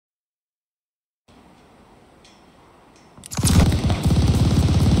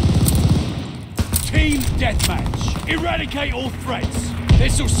Deathmatch. Eradicate all threats.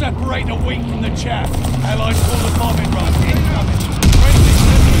 This'll separate the wheat from the chaff. Allies call the bombing run. Incoming. Friendly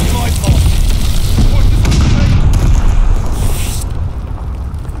sending glide bomb.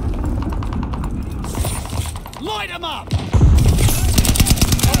 Light them up!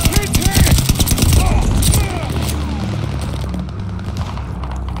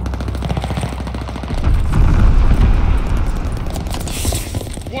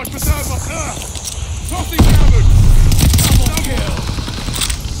 Watch the server! Tossing cannon! Double kill!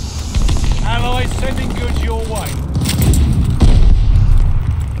 Allies sending goods your way.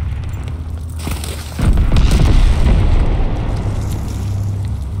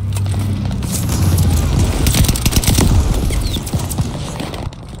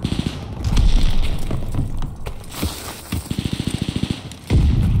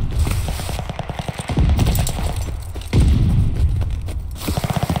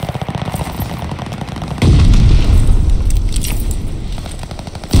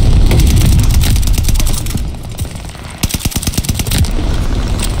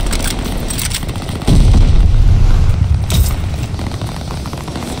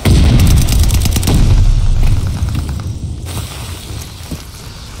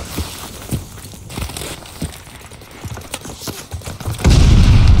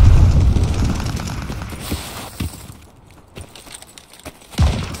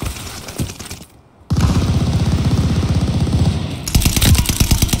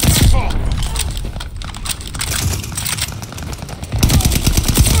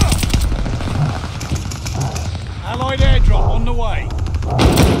 Allied airdrop on the way.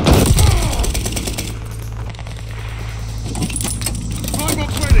 Time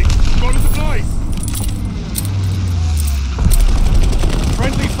box ready! Roll into place!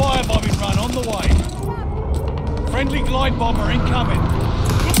 Friendly firebombing run on the way. Friendly glide bomber incoming.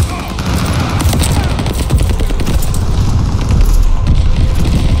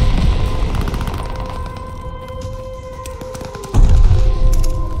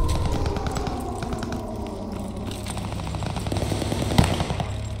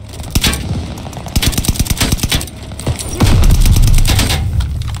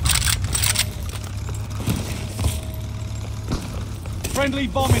 Friendly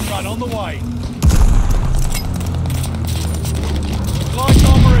bombing run on the way. Glide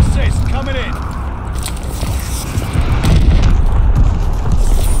bomber assist coming in.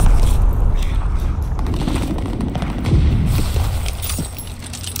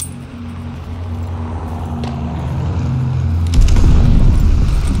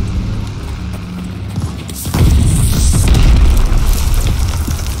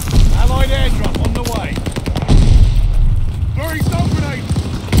 Allied airdrop on the way. Throwing stun grenade!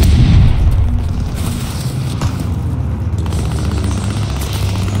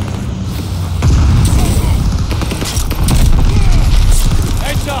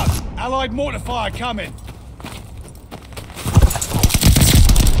 Heads up! Allied mortar fire coming.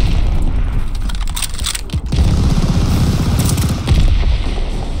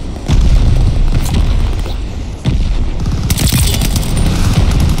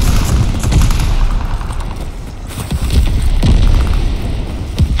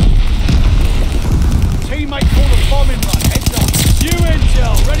 Teammate call a bombing run. Heads up. New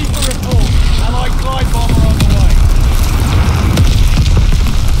intel ready for report. Allied glide bomber on the way.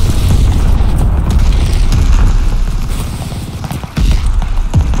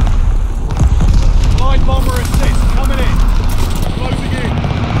 Glide bomber assist coming in. Closing in!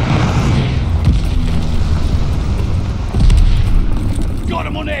 Got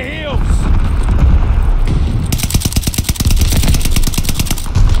them on their heels.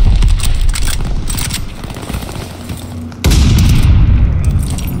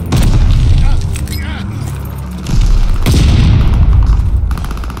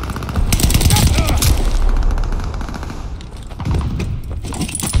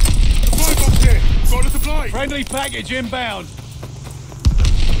 Friendly package inbound.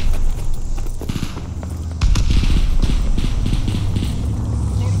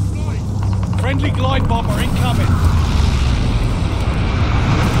 Friendly glide bomber incoming.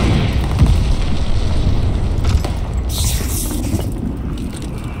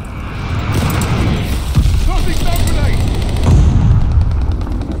 Tossing stun grenade!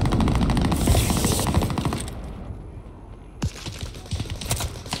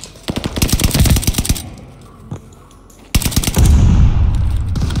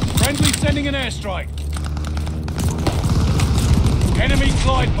 Friendly sending an airstrike. Enemy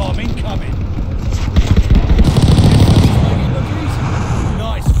glide bomb incoming.